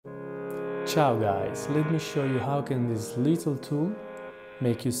Ciao guys, let me show you how can this little tool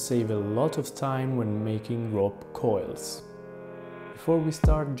make you save a lot of time when making rope coils. Before we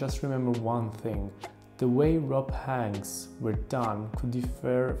start, just remember one thing. The way rope hanks were done could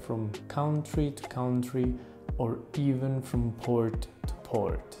differ from country to country or even from port to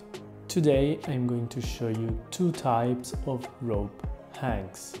port. Today I'm going to show you two types of rope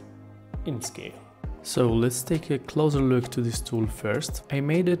hanks in scale. So let's take a closer look to this tool first. I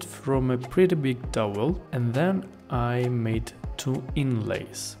made it from a pretty big dowel and then I made two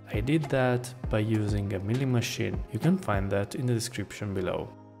inlays. I did that by using a milling machine. You can find that in the description below.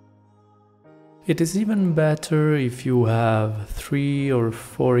 It is even better if you have 3 or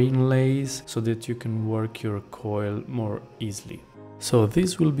 4 inlays so that you can work your coil more easily. So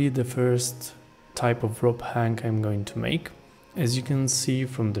this will be the first type of rope hank I'm going to make. As you can see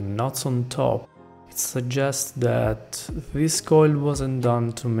from the knots on top, it suggests that this coil wasn't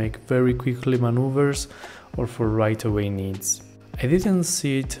done to make very quickly maneuvers or for right-away needs. I didn't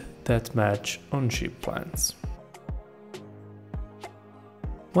see it that much on ship plans.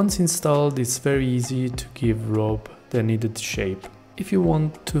 Once installed, it's very easy to give rope the needed shape. If you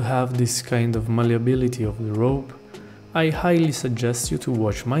want to have this kind of malleability of the rope, I highly suggest you to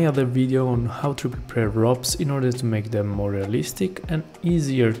watch my other video on how to prepare ropes in order to make them more realistic and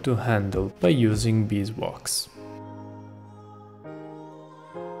easier to handle by using beeswax.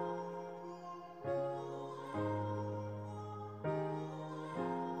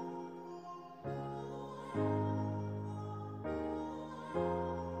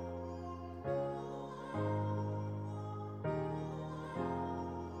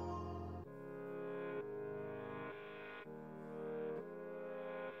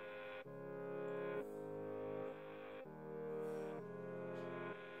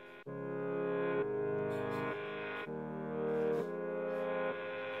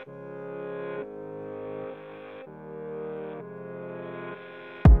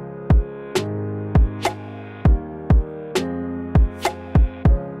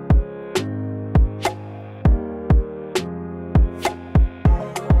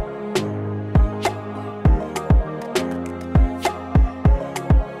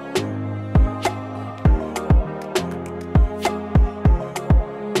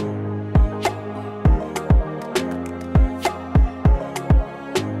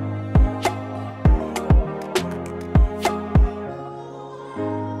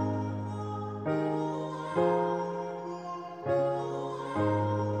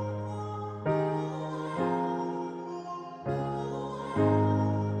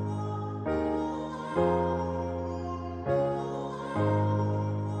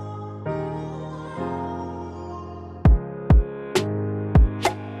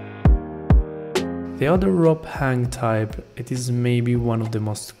 The other rope hang type, it is maybe one of the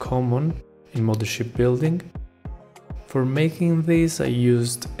most common in modern shipbuilding. For making this I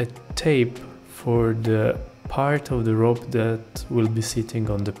used a tape for the part of the rope that will be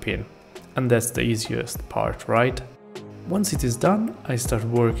sitting on the pin. And that's the easiest part, right? Once it is done, I start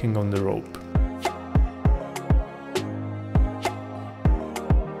working on the rope.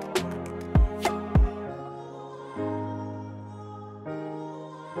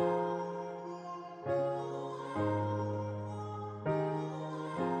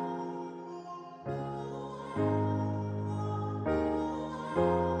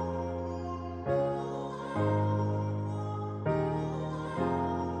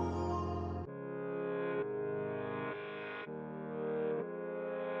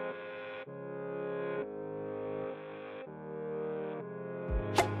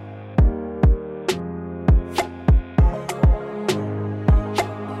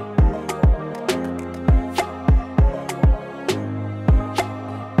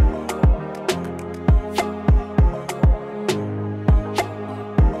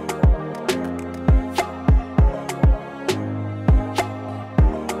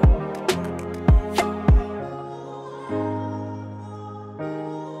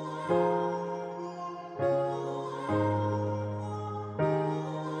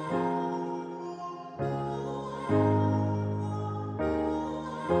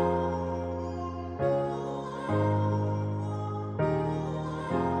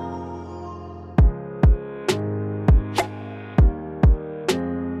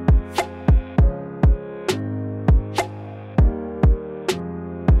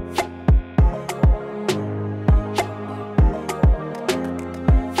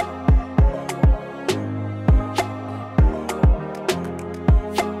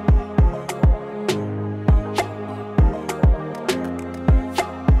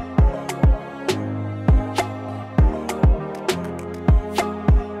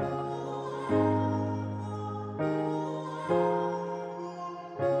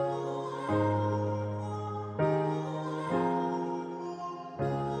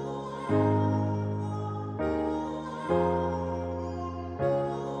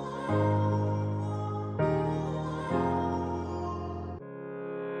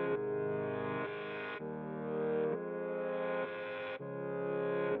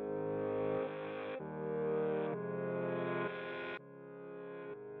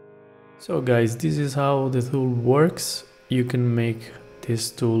 So guys, this is how the tool works. You can make this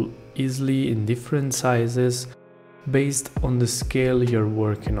tool easily in different sizes based on the scale you're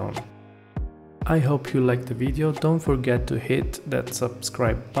working on. I hope you liked the video. Don't forget to hit that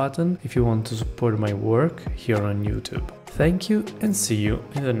subscribe button if you want to support my work here on YouTube. Thank you and see you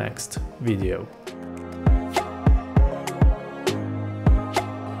in the next video.